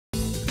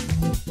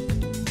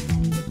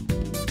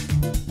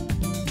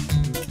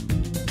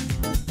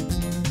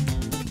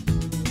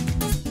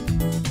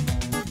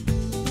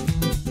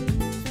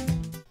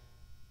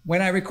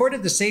When I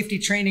recorded the safety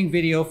training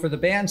video for the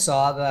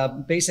bandsaw,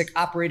 the basic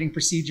operating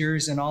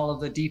procedures and all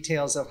of the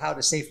details of how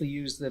to safely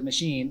use the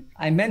machine,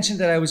 I mentioned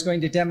that I was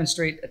going to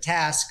demonstrate a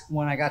task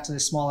when I got to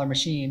this smaller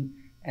machine,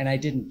 and I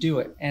didn't do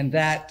it. And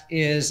that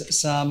is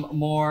some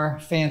more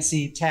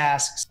fancy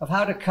tasks of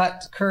how to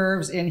cut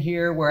curves in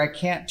here where I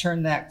can't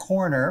turn that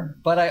corner,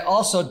 but I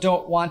also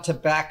don't want to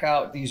back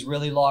out these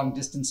really long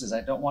distances.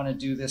 I don't want to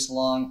do this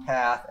long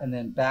path and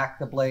then back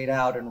the blade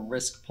out and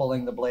risk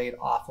pulling the blade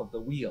off of the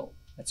wheel.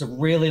 It's a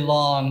really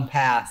long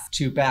path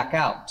to back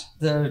out.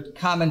 The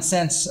common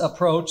sense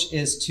approach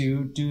is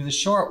to do the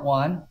short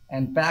one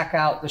and back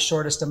out the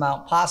shortest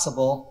amount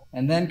possible,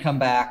 and then come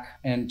back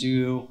and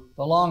do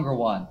the longer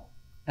one.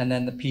 And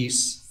then the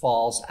piece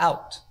falls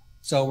out.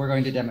 So we're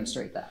going to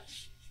demonstrate that.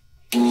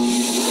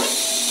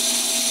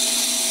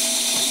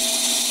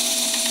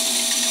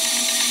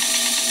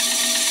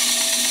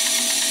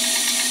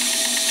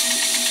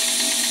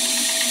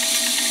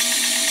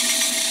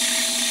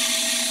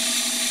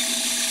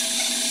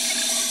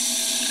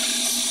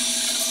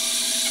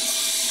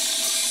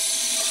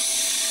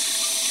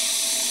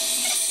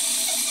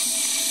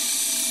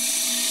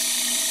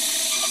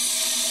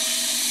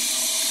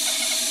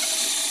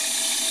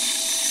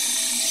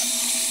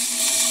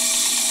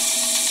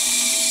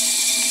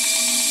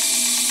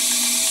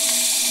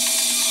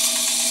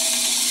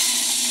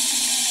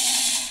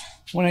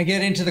 When I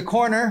get into the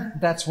corner,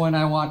 that's when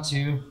I want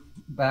to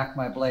back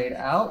my blade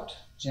out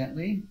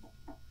gently,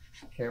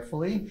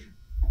 carefully,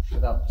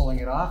 without pulling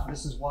it off.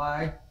 This is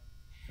why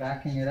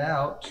backing it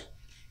out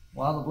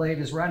while the blade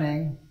is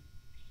running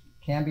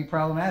can be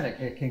problematic.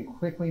 It can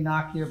quickly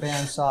knock your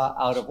bandsaw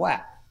out of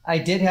whack. I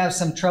did have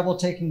some trouble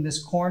taking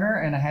this corner,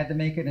 and I had to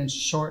make it in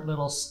short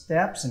little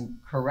steps and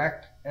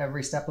correct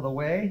every step of the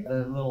way.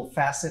 The little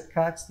facet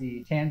cuts,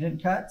 the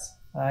tangent cuts.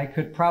 I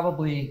could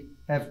probably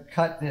have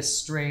cut this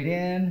straight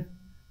in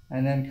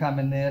and then come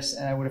in this,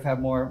 and I would have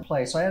had more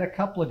play. So I had a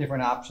couple of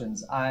different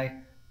options. I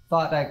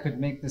thought I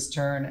could make this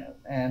turn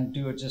and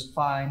do it just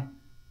fine,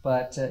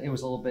 but it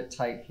was a little bit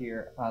tight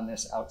here on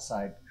this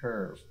outside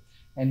curve.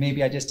 And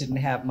maybe I just didn't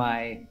have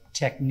my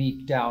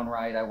technique down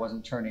right. I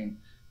wasn't turning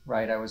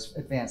right. I was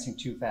advancing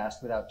too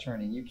fast without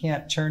turning. You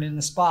can't turn in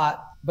the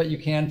spot, but you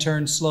can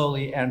turn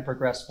slowly and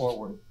progress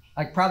forward.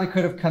 I probably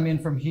could have come in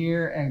from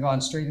here and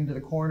gone straight into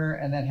the corner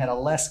and then had a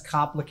less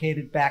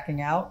complicated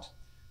backing out.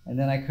 And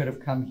then I could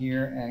have come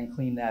here and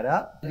cleaned that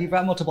up. You've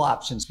got multiple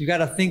options. You've got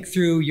to think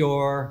through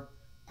your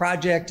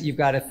project. You've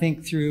got to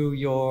think through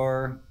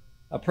your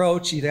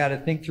approach. You've got to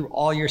think through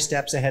all your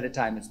steps ahead of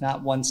time. It's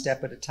not one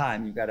step at a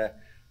time. You've got to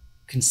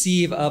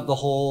conceive of the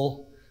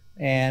whole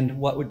and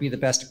what would be the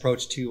best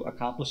approach to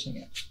accomplishing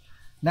it.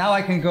 Now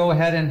I can go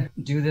ahead and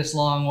do this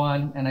long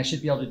one, and I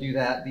should be able to do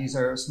that. These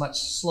are much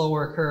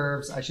slower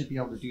curves. I should be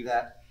able to do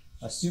that,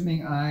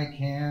 assuming I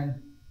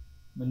can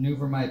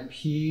maneuver my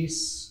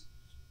piece.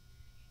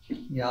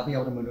 Yeah, I'll be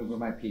able to maneuver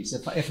my piece.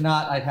 If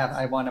not,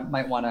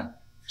 might want to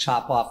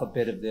chop off a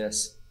bit of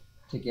this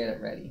to get it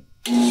ready.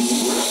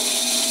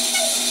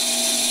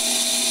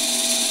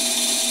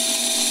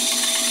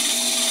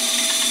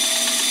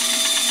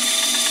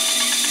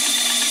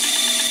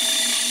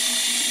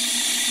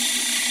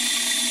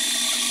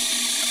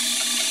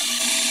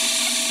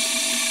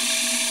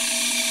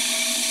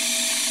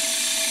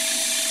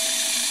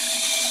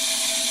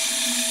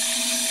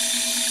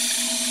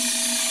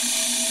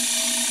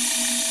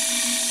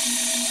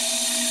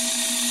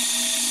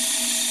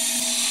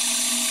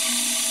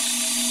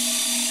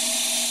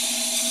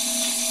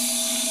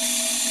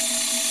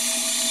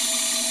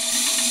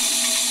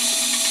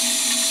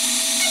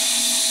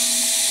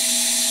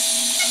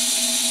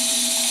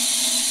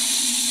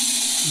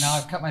 Now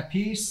I've cut my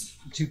piece,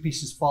 the two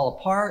pieces fall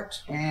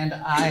apart, and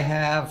I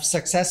have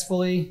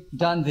successfully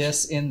done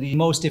this in the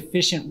most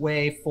efficient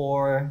way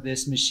for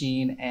this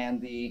machine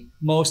and the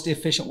most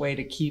efficient way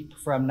to keep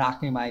from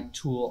knocking my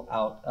tool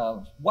out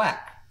of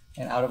whack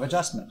and out of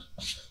adjustment.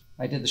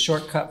 I did the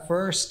shortcut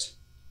first,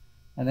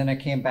 and then I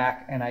came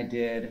back and I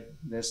did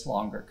this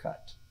longer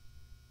cut.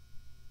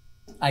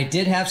 I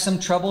did have some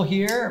trouble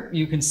here.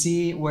 You can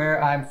see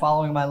where I'm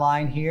following my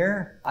line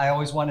here. I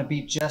always want to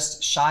be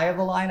just shy of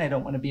the line. I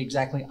don't want to be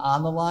exactly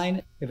on the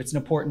line. If it's an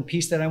important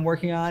piece that I'm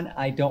working on,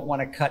 I don't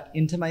want to cut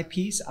into my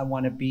piece. I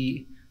want to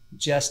be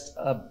just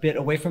a bit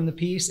away from the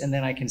piece, and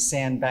then I can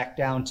sand back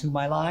down to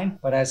my line.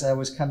 But as I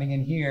was coming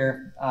in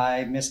here,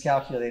 I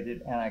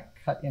miscalculated and I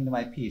cut into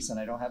my piece, and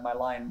I don't have my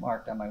line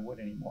marked on my wood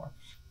anymore.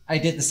 I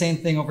did the same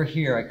thing over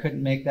here. I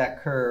couldn't make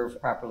that curve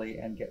properly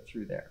and get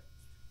through there.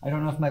 I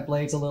don't know if my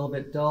blade's a little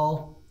bit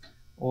dull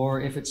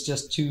or if it's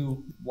just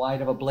too wide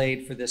of a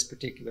blade for this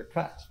particular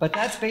cut. But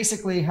that's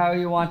basically how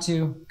you want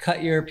to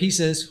cut your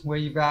pieces, where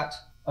you've got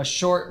a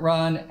short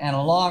run and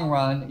a long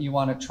run. You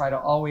want to try to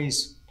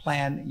always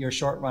plan your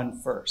short run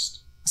first.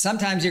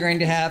 Sometimes you're going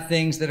to have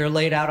things that are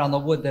laid out on the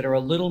wood that are a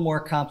little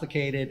more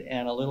complicated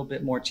and a little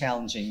bit more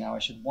challenging. Now I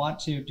should want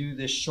to do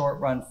this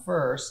short run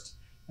first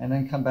and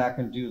then come back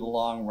and do the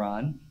long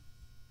run.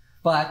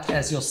 But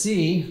as you'll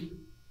see,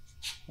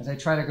 as I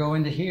try to go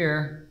into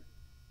here,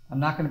 I'm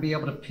not going to be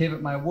able to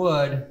pivot my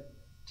wood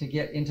to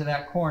get into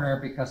that corner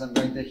because I'm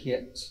going to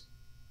hit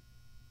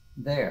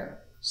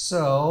there.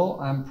 So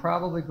I'm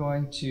probably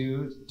going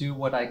to do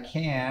what I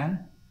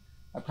can.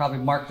 I probably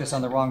marked this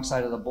on the wrong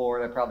side of the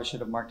board. I probably should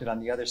have marked it on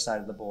the other side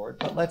of the board.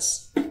 But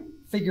let's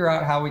figure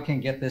out how we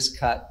can get this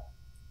cut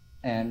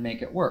and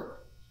make it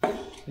work.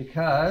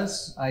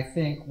 Because I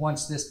think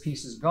once this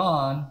piece is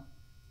gone,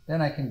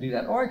 then I can do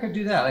that. Or I could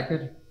do that.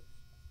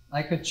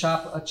 I could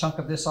chop a chunk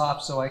of this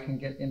off so I can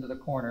get into the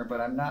corner,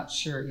 but I'm not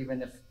sure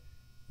even if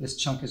this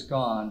chunk is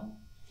gone,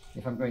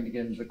 if I'm going to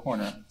get into the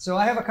corner. So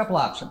I have a couple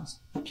options.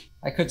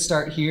 I could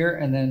start here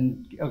and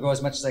then go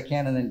as much as I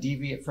can and then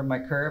deviate from my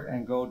curve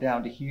and go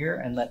down to here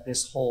and let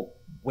this whole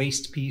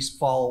waste piece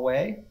fall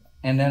away.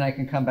 And then I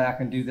can come back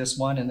and do this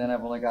one, and then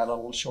I've only got a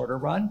little shorter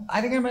run. I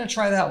think I'm gonna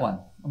try that one.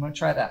 I'm gonna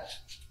try that,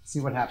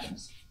 see what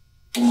happens.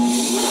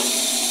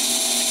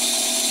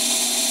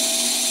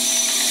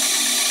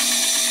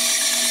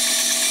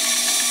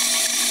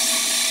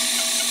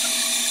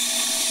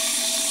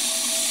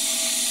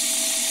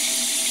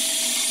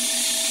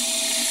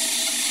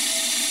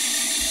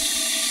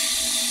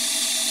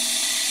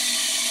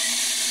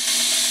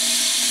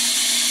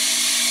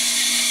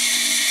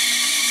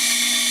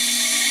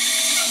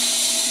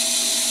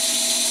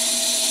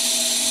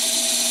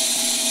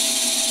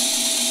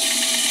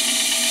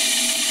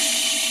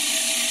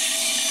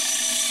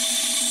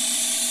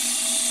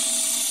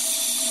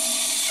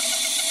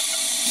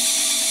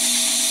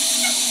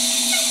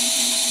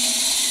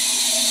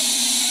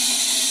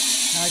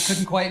 I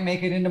couldn't quite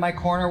make it into my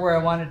corner where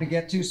I wanted to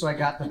get to, so I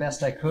got the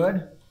best I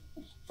could.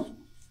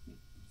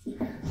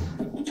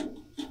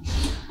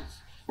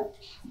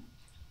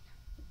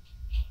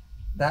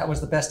 That was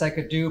the best I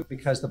could do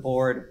because the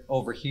board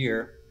over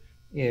here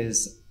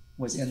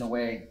was in the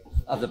way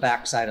of the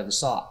back side of the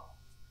saw.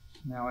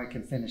 Now I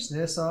can finish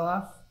this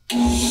off.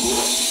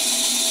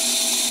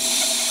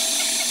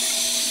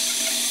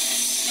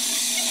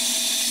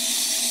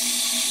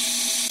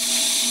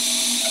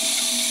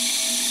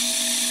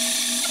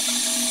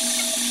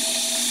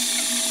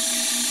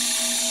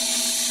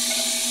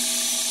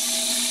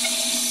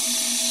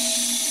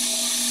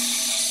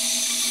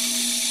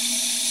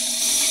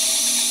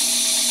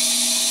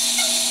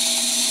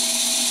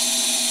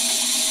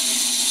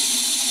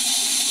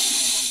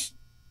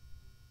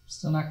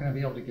 Still not going to be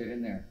able to get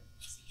in there.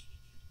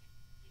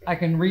 I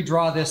can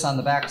redraw this on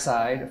the back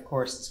side. Of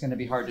course, it's going to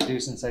be hard to do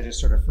since I just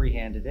sort of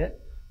freehanded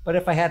it. But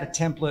if I had a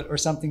template or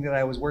something that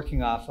I was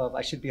working off of,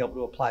 I should be able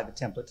to apply the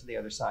template to the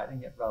other side and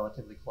get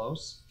relatively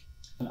close.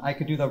 And I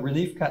could do the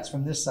relief cuts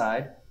from this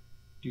side,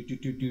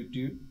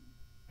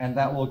 and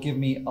that will give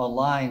me a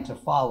line to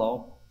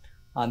follow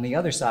on the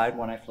other side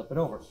when I flip it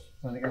over.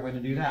 So I think I'm going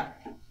to do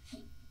that.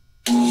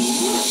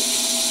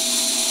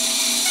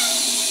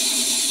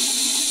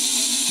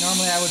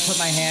 Normally I would put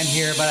my hand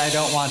here, but I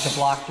don't want to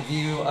block the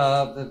view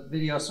of the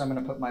video, so I'm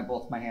going to put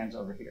both my hands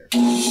over here.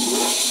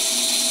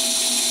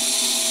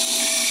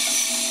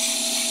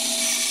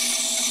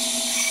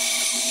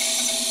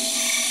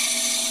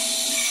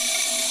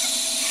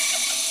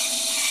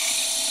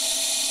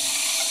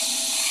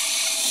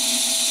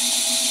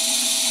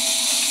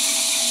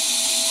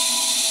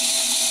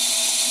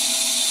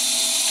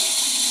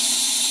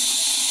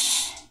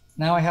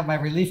 Now I have my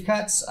relief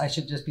cuts. I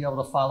should just be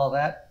able to follow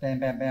that. Bam,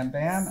 bam, bam,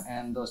 bam.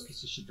 And those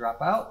pieces should drop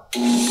out.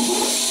 And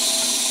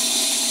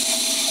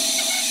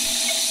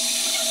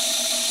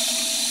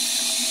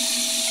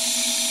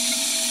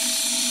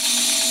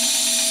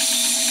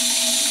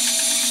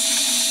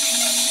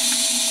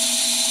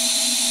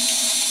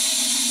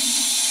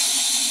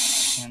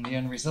the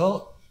end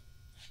result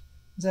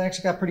is I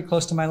actually got pretty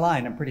close to my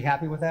line. I'm pretty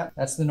happy with that.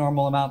 That's the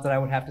normal amount that I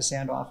would have to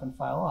sand off and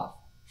file off.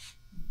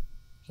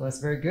 So that's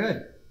very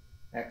good.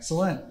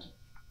 Excellent.